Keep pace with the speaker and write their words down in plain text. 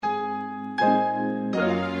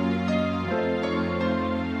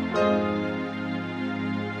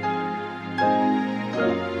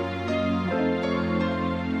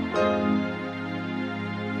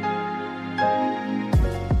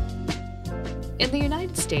In the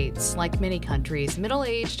United States, like many countries,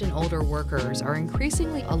 middle-aged and older workers are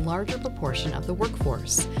increasingly a larger proportion of the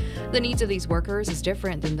workforce. The needs of these workers is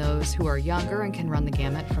different than those who are younger and can run the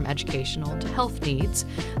gamut from educational to health needs.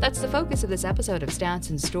 That's the focus of this episode of Stats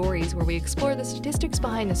and Stories, where we explore the statistics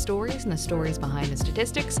behind the stories and the stories behind the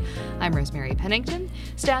statistics. I'm Rosemary Pennington.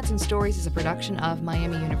 Stats and Stories is a production of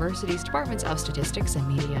Miami University's Departments of Statistics and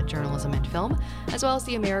Media, Journalism, and Film, as well as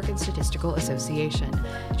the American Statistical Association.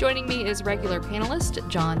 Joining me is regular panelist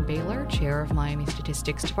John Baylor, chair of Miami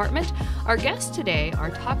Statistics Department. Our guests today are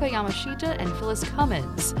Taka Yamashita and Phyllis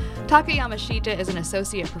Cummins. Taka Yamashita is an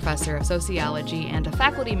associate professor of sociology and a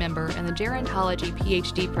faculty member in the Gerontology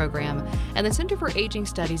PhD program and the Center for Aging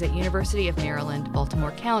Studies at University of Maryland,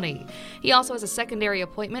 Baltimore County. He also has a secondary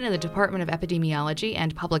appointment in the Department of Epidemiology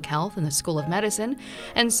and Public Health in the School of Medicine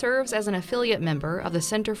and serves as an affiliate member of the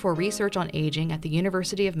Center for Research on Aging at the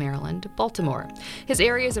University of Maryland, Baltimore. His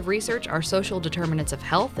areas of research are social determinants of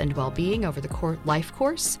health and well-being over the life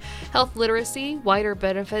course, health literacy, wider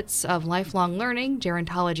benefits of lifelong learning,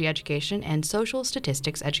 gerontology education, and social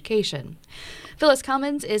statistics education. Phyllis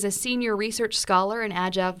Cummins is a senior research scholar and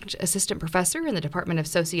adjunct assistant professor in the Department of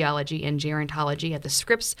Sociology and Gerontology at the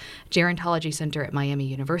Scripps Gerontology Center at Miami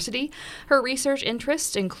University. Her research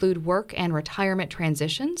interests include work and retirement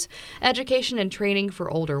transitions, education and training for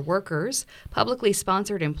older workers, publicly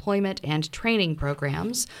sponsored employment and training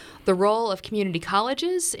programs, the role of community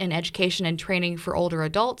colleges in education and training for older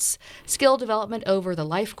adults, skill development over the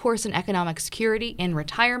life course and economic security in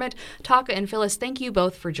retirement. Taka and Phyllis, thank you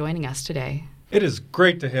both for joining us today. It is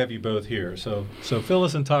great to have you both here. So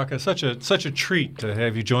Phyllis and Taka, such a treat to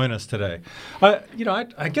have you join us today.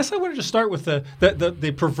 I guess I wanted to start with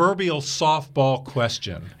the proverbial softball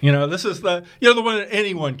question. This is the one that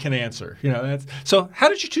anyone can answer. So how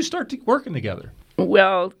did you two start working together?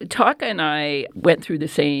 Well, Taka and I went through the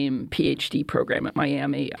same PhD program at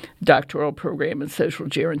Miami, doctoral program in social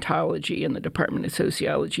gerontology in the Department of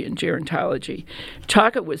Sociology and Gerontology.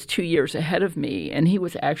 Taka was 2 years ahead of me, and he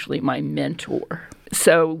was actually my mentor.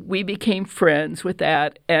 So we became friends with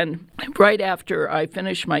that. And right after I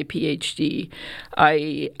finished my PhD,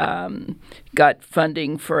 I got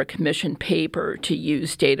funding for a commissioned paper to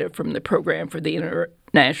use data from the Program for the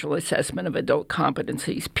International Assessment of Adult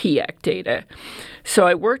Competencies, PIAC data. So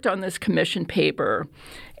I worked on this commissioned paper,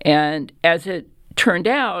 and as it turned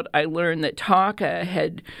out, I learned that Taka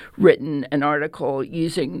had written an article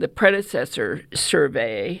using the predecessor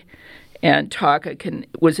survey, and Taka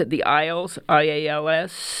was at the IALS,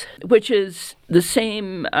 I-A-L-S, which is the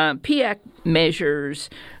same. PIAC measures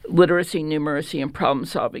literacy, numeracy, and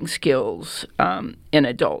problem-solving skills in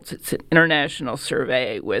adults. It's an international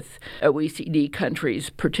survey with OECD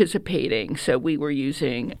countries participating, so we were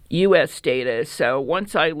using U.S. data. So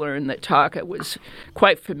once I learned that Taka was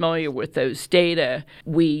quite familiar with those data,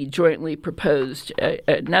 we jointly proposed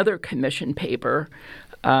another commission paper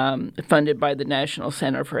funded by the National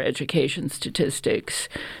Center for Education Statistics.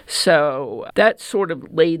 So that sort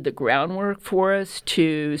of laid the groundwork for us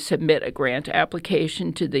to submit a grant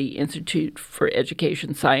application to the Institute for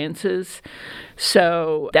Education Sciences.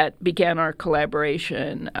 So that began our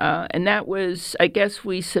collaboration. And that was, I guess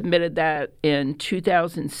we submitted that in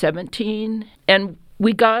 2017. And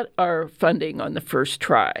we got our funding on the first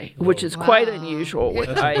try, which is quite unusual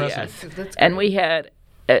with IES. And we had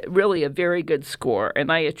really a very good score, and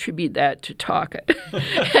I attribute that to Taka,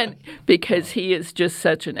 and because he is just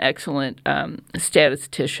such an excellent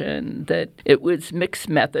statistician. That it was mixed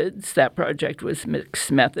methods. That project was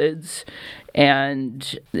mixed methods,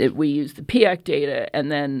 and we used the PIAC data, and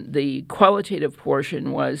then the qualitative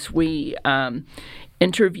portion was we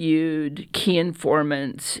interviewed key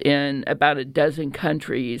informants in about a dozen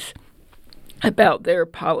countries about their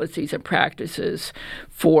policies and practices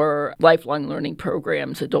for lifelong learning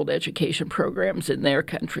programs, adult education programs in their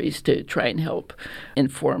countries to try and help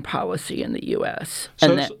inform policy in the U.S.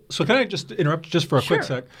 So can I just interrupt just for a quick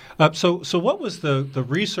sec? So what was the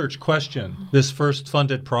research question this first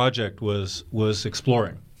funded project was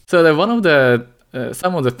exploring? So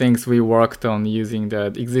some of the things we worked on using the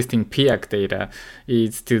existing PIAC data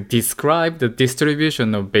is to describe the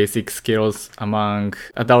distribution of basic skills among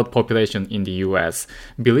adult population in the U.S.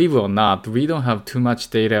 Believe it or not, we don't have too much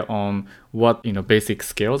data on what basic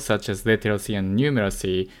skills such as literacy and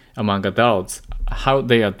numeracy among adults, how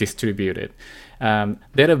they are distributed.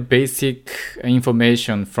 There are basic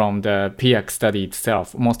information from the PIAC study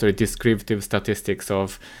itself, mostly descriptive statistics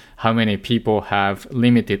of how many people have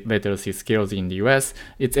limited literacy skills in the US.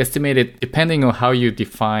 It's estimated depending on how you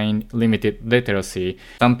define limited literacy.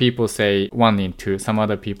 Some people say 1 in 2, some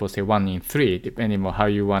other people say 1 in 3, depending on how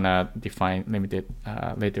you want to define limited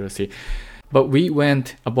literacy. But we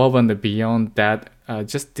went above and beyond that,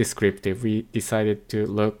 just descriptive. We decided to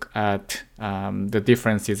look at the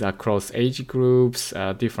differences across age groups,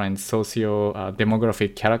 different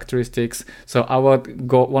socio-demographic characteristics. So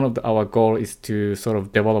one of our goal is to sort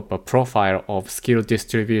of develop a profile of skill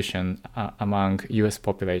distribution among U.S.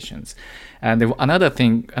 populations. And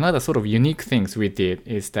another sort of unique things we did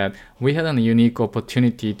is that we had a unique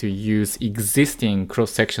opportunity to use existing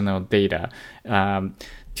cross-sectional data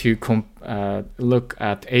to look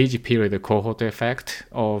at age period cohort effect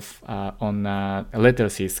on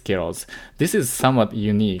literacy skills. This is somewhat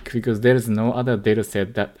unique because there is no other data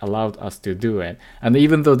set that allowed us to do it. And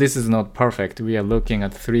even though this is not perfect, we are looking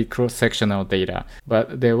at 3 cross-sectional data.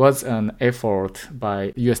 But there was an effort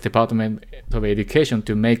by U.S. Department of Education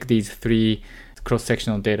to make these 3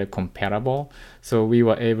 cross-sectional data comparable. So we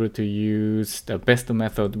were able to use the best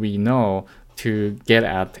method we know to get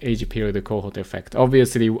at age period cohort effect.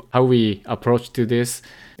 Obviously, how we approached to this,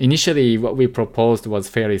 initially what we proposed was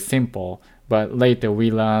fairly simple, but later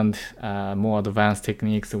we learned more advanced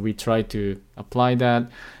techniques. We tried to apply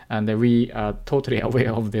that, and we are totally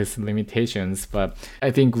aware of these limitations, but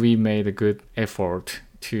I think we made a good effort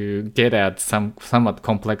to get at some somewhat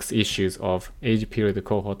complex issues of age period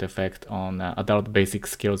cohort effect on adult basic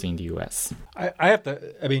skills in the U.S. I have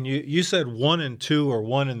to, I mean, you said 1 and 2 or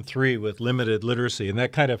 1 and 3 with limited literacy, and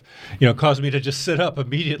that kind of, caused me to just sit up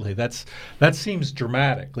immediately. That seems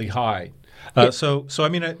dramatically high. So I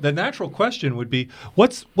mean, the natural question would be,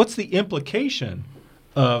 what's the implication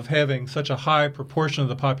of having such a high proportion of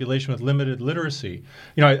the population with limited literacy?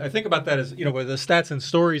 I think about that as, with the stats and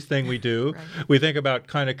stories thing we do, right. We think about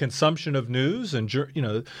kind of consumption of news and,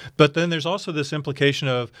 but then there's also this implication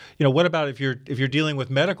of, what about if you're dealing with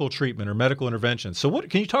medical treatment or medical intervention? So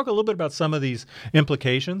can you talk a little bit about some of these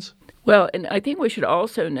implications? Well, and I think we should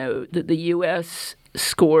also note that the U.S.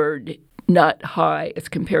 scored not high as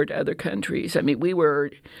compared to other countries. I mean, we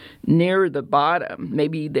were near the bottom.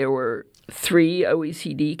 Maybe there were 3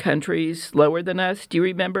 OECD countries lower than us. Do you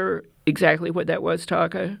remember exactly what that was,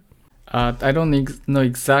 Taka? I don't know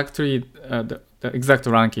exactly the exact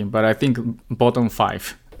ranking, but I think bottom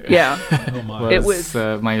 5. Yeah. Oh my. It was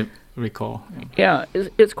my recall. Yeah,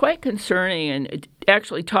 it's quite concerning. And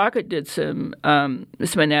actually, Taka did some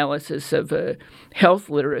analysis of health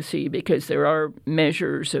literacy because there are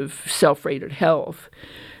measures of self-rated health.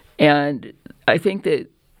 And I think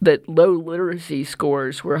that low literacy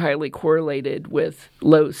scores were highly correlated with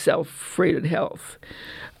low self-rated health.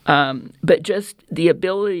 But just the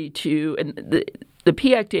ability to, and the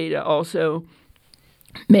PIAC data also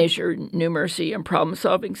measure numeracy and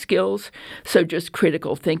problem-solving skills, so just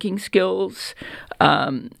critical thinking skills.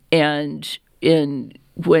 And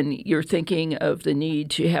when you're thinking of the need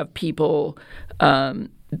to have people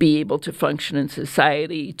be able to function in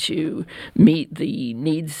society, to meet the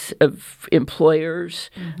needs of employers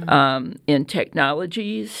in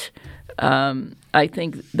technologies, I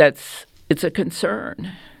think it's a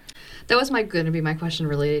concern. That was going to be my question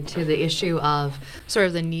related to the issue of sort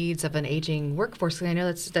of the needs of an aging workforce. And I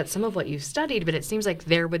know that's some of what you've studied, but it seems like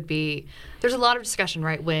there's a lot of discussion,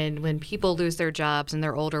 right, when people lose their jobs and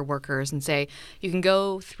they're older workers and say, you can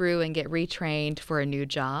go through and get retrained for a new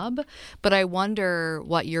job. But I wonder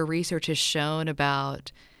what your research has shown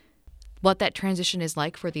about what that transition is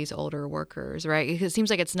like for these older workers, right? Because it seems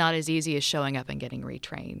like it's not as easy as showing up and getting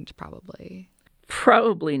retrained, probably.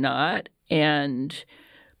 Probably not. And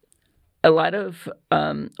a lot of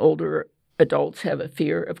older adults have a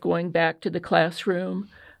fear of going back to the classroom.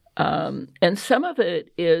 And some of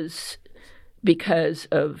it is because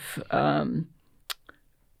of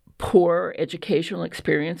poor educational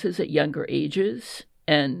experiences at younger ages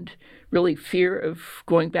and really fear of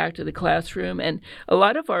going back to the classroom. And a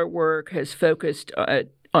lot of our work has focused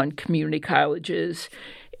on community colleges,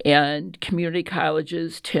 and community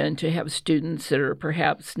colleges tend to have students that are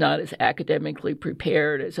perhaps not as academically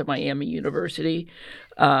prepared as a Miami University.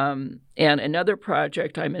 And another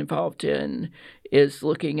project I'm involved in is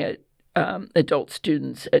looking at adult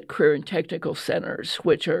students at career and technical centers,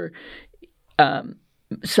 which are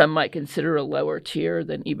some might consider a lower tier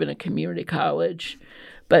than even a community college.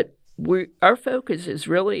 But our focus is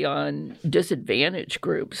really on disadvantaged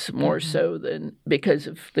groups more so than because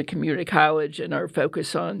of the community college, and our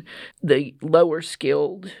focus on the lower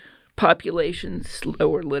skilled populations,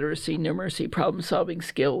 lower literacy, numeracy, problem-solving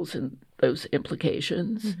skills, and those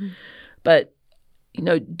implications. But,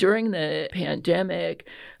 during the pandemic,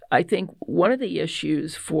 I think one of the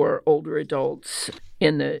issues for older adults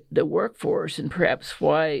in the workforce, and perhaps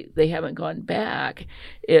why they haven't gone back,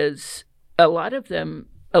 is a lot of them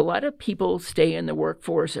a lot of people stay in the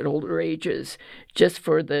workforce at older ages just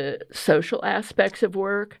for the social aspects of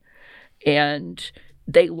work, and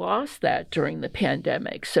they lost that during the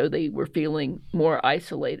pandemic. So they were feeling more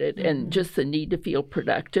isolated and just the need to feel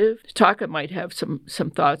productive. Taka might have some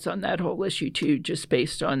thoughts on that whole issue too, just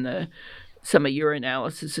based on some of your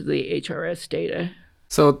analysis of the HRS data.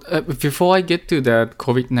 So before I get to that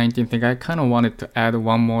COVID-19 thing, I kind of wanted to add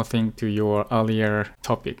one more thing to your earlier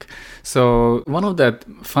topic. So one of the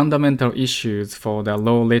fundamental issues for the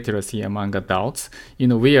low literacy among adults,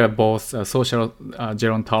 we are both social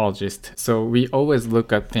gerontologists. So we always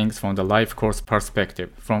look at things from the life course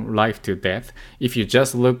perspective, from life to death. If you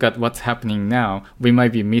just look at what's happening now, we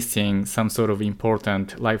might be missing some sort of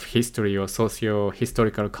important life history or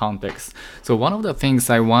socio-historical context. So one of the things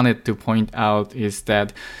I wanted to point out is that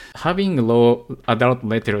having low adult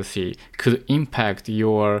literacy could impact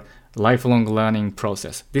your lifelong learning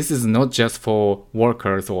process. This is not just for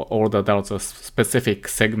workers or old adults or specific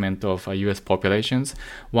segment of US populations.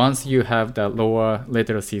 Once you have the lower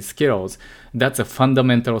literacy skills, that's a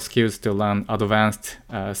fundamental skills to learn advanced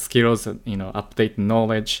skills, update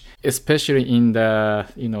knowledge, especially in the,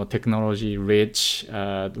 technology rich,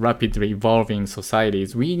 rapidly evolving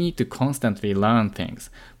societies. We need to constantly learn things.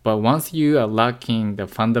 But once you are lacking the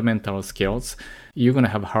fundamental skills, you're going to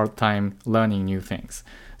have a hard time learning new things.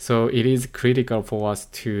 So it is critical for us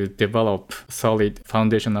to develop solid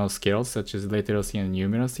foundational skills such as literacy and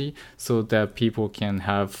numeracy so that people can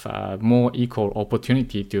have more equal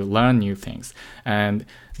opportunity to learn new things. And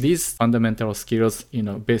these fundamental skills,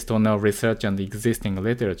 based on our research and the existing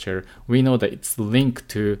literature, we know that it's linked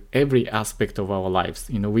to every aspect of our lives.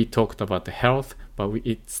 We talked about the health, but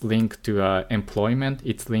it's linked to employment,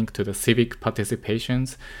 it's linked to the civic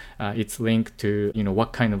participations, it's linked to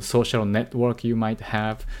what kind of social network you might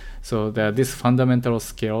have. So these fundamental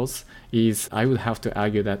skills is, I would have to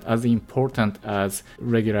argue, that as important as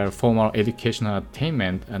regular formal educational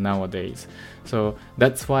attainment nowadays. So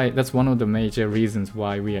that's one of the major reasons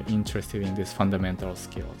why we are interested in these fundamental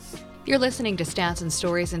skills. You're listening to Stats and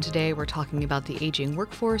Stories, and today we're talking about the aging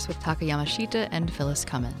workforce with Taka Yamashita and Phyllis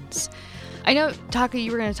Cummins. I know, Taka,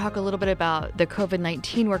 you were going to talk a little bit about the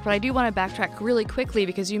COVID-19 work, but I do want to backtrack really quickly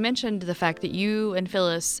because you mentioned the fact that you and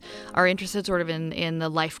Phyllis are interested sort of in the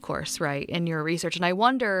life course, right, in your research. And I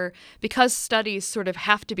wonder, because studies sort of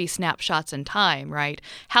have to be snapshots in time, right,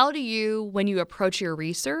 how do you, when you approach your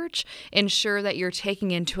research, ensure that you're taking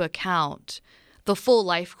into account the full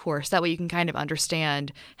life course? That way you can kind of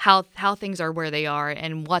understand how things are where they are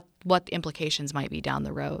and what the implications might be down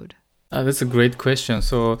the road. That's a great question.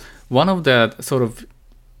 So one of the sort of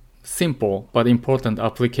simple but important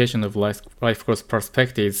application of life course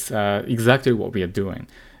perspectives is exactly what we are doing.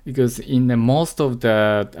 Because in most of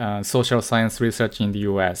the social science research in the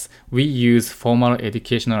US, we use formal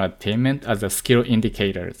educational attainment as a skill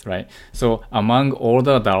indicators, right? So among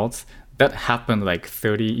older adults, that happened like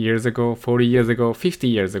 30 years ago, 40 years ago, 50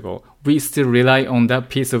 years ago. We still rely on that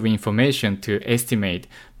piece of information to estimate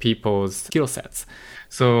people's skill sets.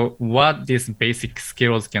 So what these basic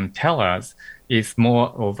skills can tell us is more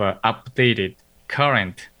of an updated,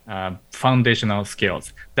 current foundational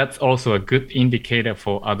skills. That's also a good indicator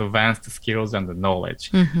for advanced skills and the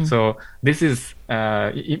knowledge. Mm-hmm. So this is,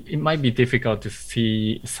 it might be difficult to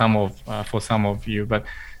see for some of you, but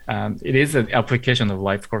it is an application of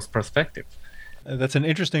life course perspective. That's an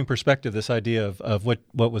interesting perspective, this idea of what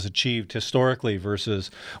was achieved historically versus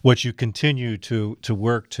what you continue to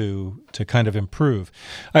work to kind of improve.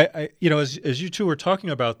 I as you two were talking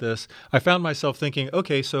about this, I found myself thinking,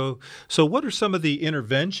 okay, so what are some of the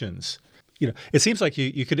interventions? It seems like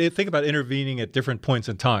you could think about intervening at different points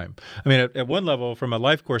in time. I mean, at one level, from a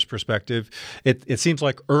life course perspective, it seems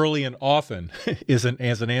like early and often is an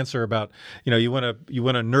answer about, you want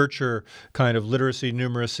to nurture kind of literacy,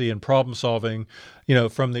 numeracy, and problem solving,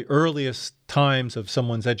 from the earliest times of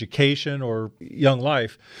someone's education or young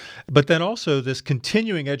life, but then also this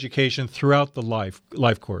continuing education throughout the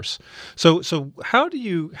life course. So how do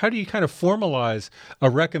you kind of formalize a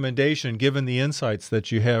recommendation given the insights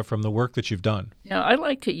that you have from the work that you've done? I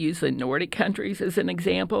like to use the Nordic countries as an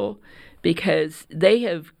example because they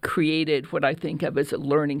have created what I think of as a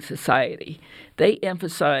learning society. They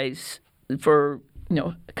emphasize for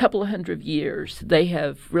a couple of hundred years, they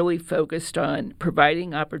have really focused on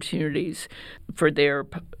providing opportunities for their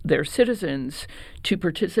citizens to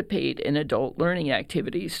participate in adult learning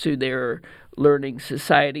activities through their learning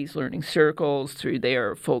societies, learning circles, through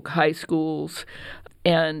their folk high schools.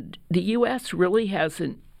 And the U.S. really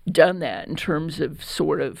hasn't done that in terms of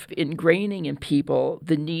sort of ingraining in people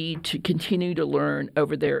the need to continue to learn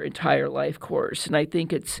over their entire life course. And I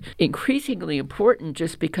think it's increasingly important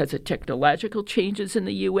just because of technological changes in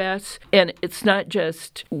the U.S. And it's not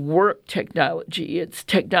just work technology, it's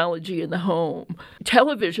technology in the home.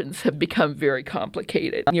 Televisions have become very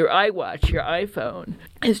complicated. Your iWatch, your iPhone,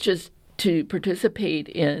 is just to participate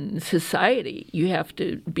in society, you have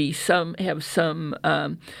to have some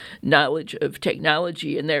knowledge of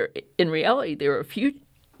technology. And in reality, there are a few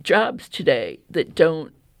jobs today that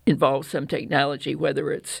don't involve some technology,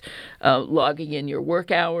 whether it's logging in your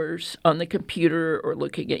work hours on the computer or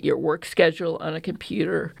looking at your work schedule on a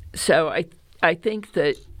computer. So I think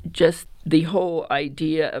that just the whole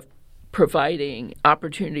idea of providing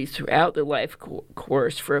opportunities throughout the life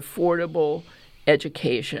course for affordable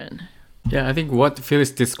education. Yeah, I think what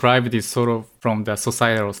Phyllis described is sort of from the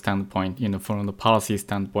societal standpoint, from the policy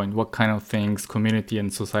standpoint, what kind of things community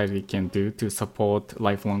and society can do to support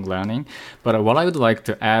lifelong learning. But what I would like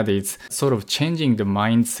to add is sort of changing the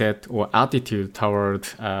mindset or attitude toward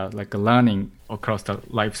learning across the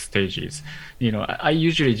life stages. I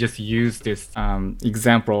usually just use this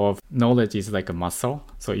example of knowledge is like a muscle.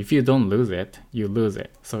 So if you don't lose it, you lose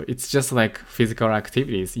it. So it's just like physical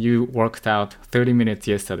activities. You worked out 30 minutes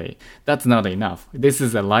yesterday. That's not enough. This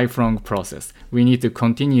is a lifelong process. We need to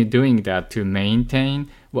continue doing that to maintain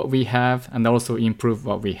what we have and also improve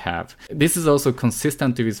what we have. This is also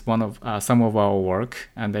consistent with one of some of our work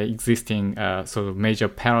and the existing sort of major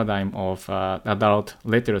paradigm of adult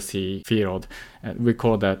literacy field. We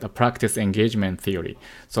call that a practice engagement theory.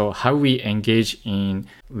 So how we engage in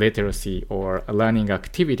literacy or a learning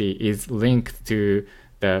activity is linked to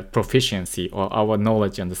the proficiency or our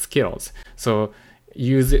knowledge and the skills. So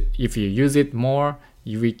if you use it more,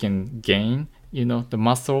 we can gain, the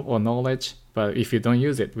muscle or knowledge. But if you don't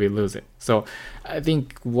use it, we lose it. So I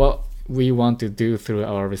think what we want to do through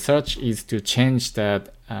our research is to change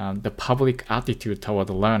that the public attitude toward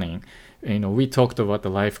learning. We talked about the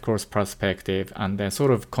life course perspective, and the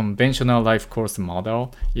sort of conventional life course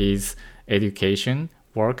model is education,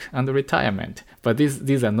 work, and retirement. But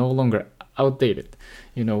these are no longer outdated.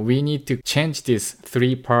 We need to change this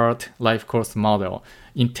 3-part life course model,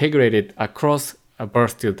 integrate it across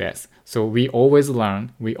birth to death. So we always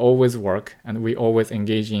learn, we always work, and we always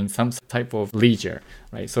engage in some type of leisure,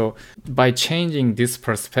 right? So by changing this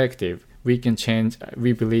perspective, we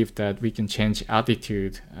believe that we can change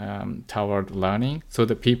attitude toward learning so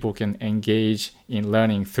that people can engage in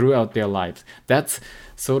learning throughout their lives. That's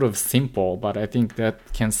sort of simple, but I think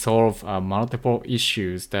that can solve multiple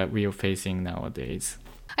issues that we are facing nowadays.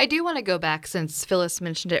 I do want to go back, since Phyllis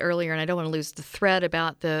mentioned it earlier, and I don't want to lose the thread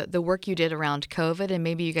about the work you did around COVID, and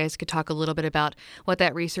maybe you guys could talk a little bit about what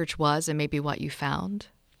that research was and maybe what you found.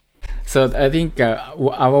 So I think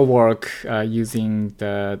our work using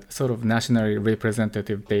the sort of nationally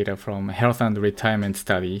representative data from Health and Retirement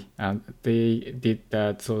Study, they did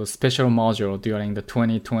that sort of special module during the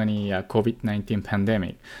 2020 COVID-19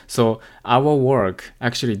 pandemic. So our work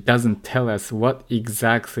actually doesn't tell us what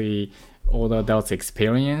exactly all the adults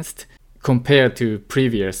experienced compared to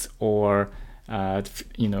previous or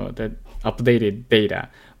the updated data.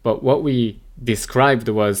 But what we described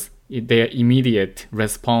was their immediate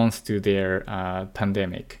response to their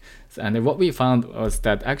pandemic. And what we found was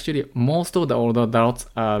that actually most of the older adults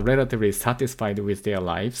are relatively satisfied with their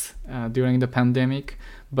lives during the pandemic.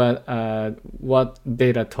 But what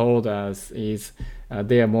data told us is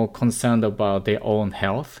they are more concerned about their own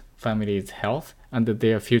health, family's health, and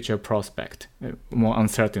their future prospect, more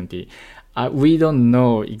uncertainty. We don't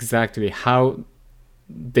know exactly how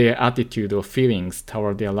their attitude or feelings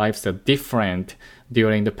toward their lives are different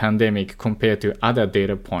during the pandemic compared to other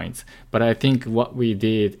data points. But I think what we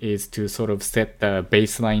did is to sort of set the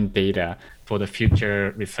baseline data for the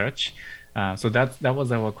future research. So that was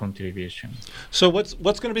our contribution. So what's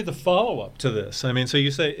going to be the follow-up to this? I mean, so you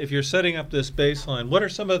say if you're setting up this baseline, what are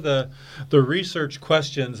some of the research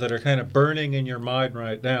questions that are kind of burning in your mind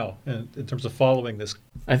right now in terms of following this?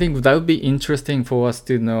 I think that would be interesting for us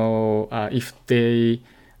to know if they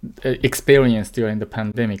experience during the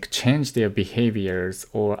pandemic change their behaviors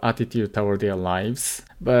or attitude toward their lives.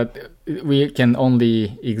 But we can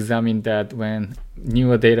only examine that when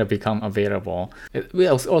newer data become available. We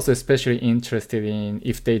are also especially interested in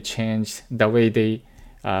if they change the way they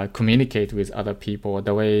communicate with other people,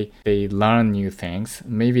 the way they learn new things.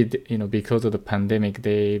 Maybe because of the pandemic,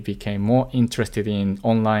 they became more interested in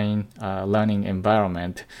online learning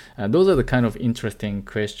environment. Those are the kind of interesting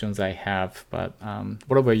questions I have. But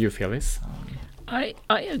what about you, Phyllis? I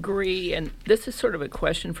agree, and this is sort of a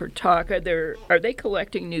question for Taka. Are they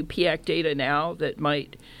collecting new PIAC data now that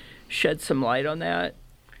might shed some light on that?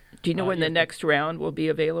 Do you know when the next round will be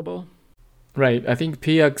available? Right. I think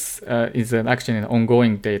PIAC is actually an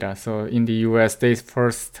ongoing data. So in the US, they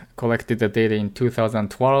first collected the data in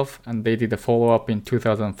 2012, and they did a follow-up in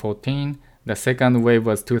 2014. The second wave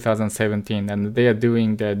was 2017, and they are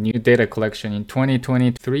doing the new data collection in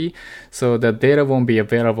 2023. So the data won't be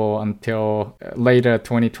available until later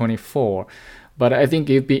 2024. But I think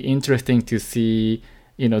it'd be interesting to see,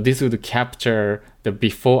 this would capture the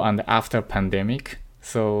before and after pandemic.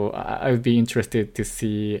 So I would be interested to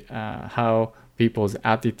see how people's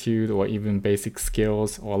attitude or even basic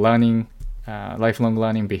skills or learning, lifelong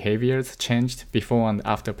learning behaviors changed before and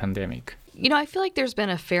after pandemic. I feel like there's been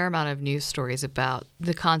a fair amount of news stories about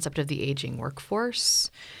the concept of the aging workforce,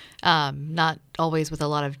 not always with a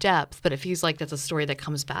lot of depth, but it feels like that's a story that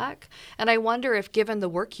comes back. And I wonder if, given the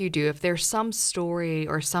work you do, if there's some story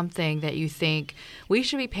or something that you think we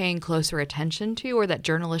should be paying closer attention to, or that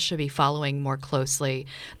journalists should be following more closely,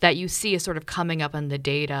 that you see is sort of coming up in the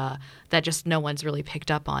data that just no one's really picked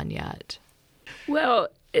up on yet. Well,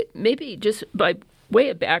 maybe just by way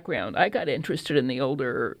of background, I got interested in the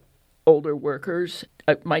older workers.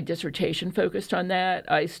 My dissertation focused on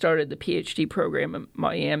that. I started the PhD program in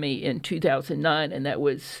Miami in 2009, and that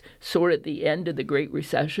was sort of the end of the Great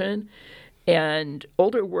Recession. And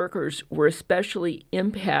older workers were especially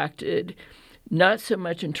impacted, not so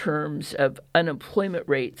much in terms of unemployment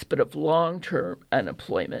rates, but of long-term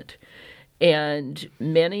unemployment. And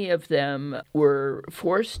many of them were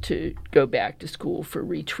forced to go back to school for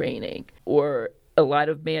retraining, or a lot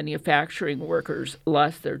of manufacturing workers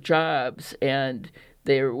lost their jobs, and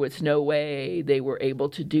there was no way they were able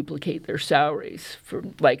to duplicate their salaries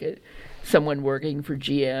from someone working for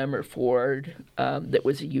GM or Ford that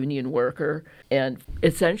was a union worker, and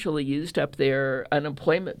essentially used up their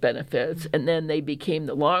unemployment benefits. And then they became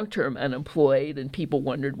the long-term unemployed, and people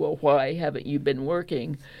wondered, well, why haven't you been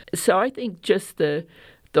working? So I think just the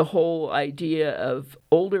whole idea of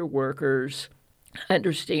older workers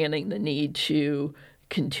understanding the need to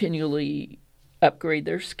continually upgrade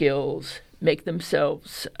their skills, make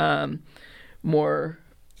themselves more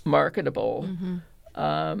marketable.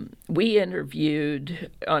 Mm-hmm. We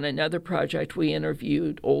interviewed, on another project,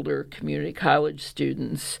 older community college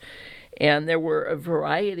students, and there were a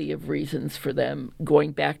variety of reasons for them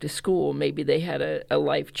going back to school. Maybe they had a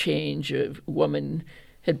life change. A woman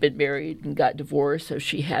had been married and got divorced, so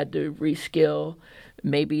she had to reskill.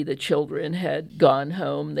 Maybe the children had gone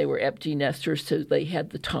home. They were empty nesters, so they had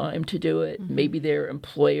the time to do it. Mm-hmm. Maybe their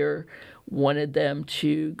employer wanted them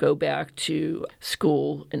to go back to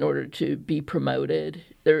school in order to be promoted.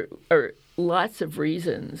 There are lots of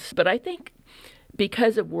reasons. But I think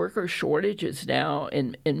because of worker shortages now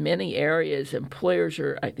in many areas, employers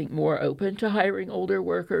are, I think, more open to hiring older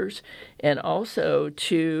workers, and also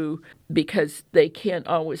because they can't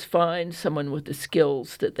always find someone with the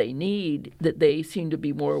skills that they need, that they seem to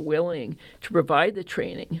be more willing to provide the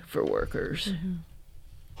training for workers.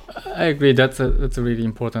 Mm-hmm. I agree. That's a really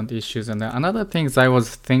important issue. And another thing I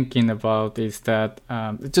was thinking about is that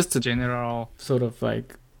just a general sort of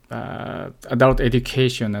adult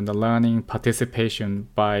education and the learning participation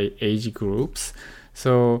by age groups.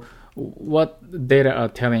 So what data are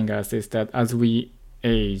telling us is that as we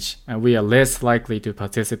age, we are less likely to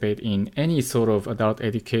participate in any sort of adult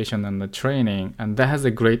education and the training, and that has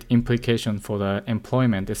a great implication for the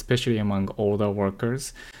employment, especially among older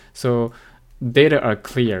workers. So data are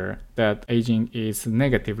clear that aging is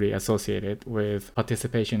negatively associated with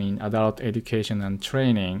participation in adult education and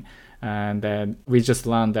training. And then we just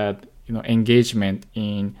learned that engagement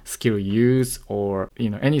in skill use or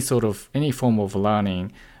any form of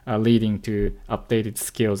learning leading to updated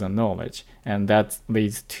skills and knowledge, and that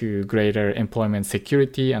leads to greater employment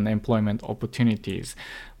security and employment opportunities.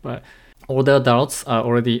 But older adults are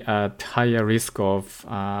already at higher risk of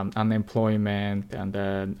unemployment and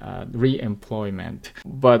re-employment.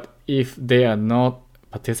 But if they are not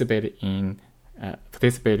participating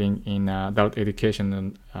in adult education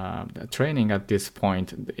and training at this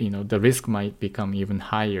point, the risk might become even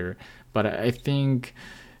higher. But I think,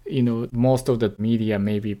 most of the media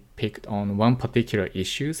maybe picked on one particular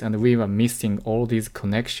issues, and we were missing all these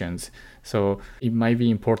connections. So it might be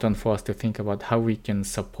important for us to think about how we can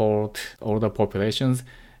support older populations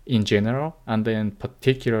in general, and then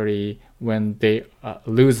particularly when they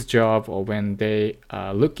lose job or when they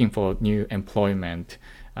are looking for new employment.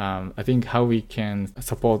 I think how we can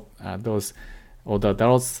support those older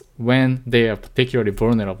adults when they are particularly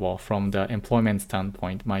vulnerable from the employment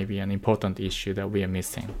standpoint might be an important issue that we are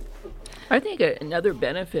missing. I think another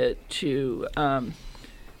benefit to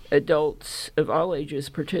adults of all ages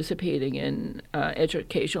participating in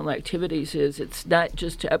educational activities is it's not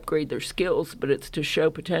just to upgrade their skills, but it's to show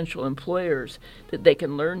potential employers that they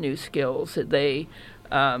can learn new skills, that they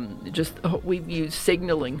we've used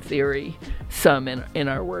signaling theory some in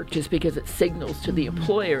our work just because it signals to the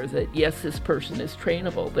employer that yes, this person is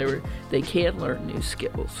trainable, they can learn new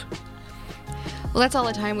skills. Well, that's all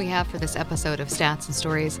the time we have for this episode of Stats and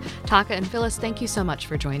Stories. Taka and Phyllis, thank you so much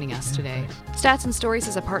for joining us today. Stats and Stories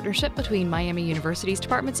is a partnership between Miami University's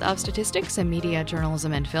Departments of Statistics and Media,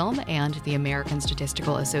 Journalism, and Film and the American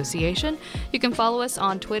Statistical Association. You can follow us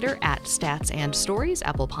on Twitter at Stats and Stories,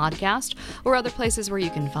 Apple Podcast, or other places where you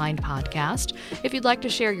can find podcasts. If you'd like to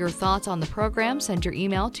share your thoughts on the program, send your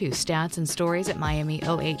email to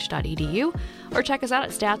statsandstories@miamioh.edu or check us out at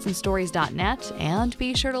statsandstories.net, and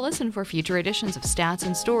be sure to listen for future editions of Stats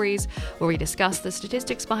and Stories, where we discuss the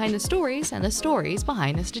statistics behind the stories and the stories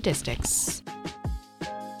behind the statistics.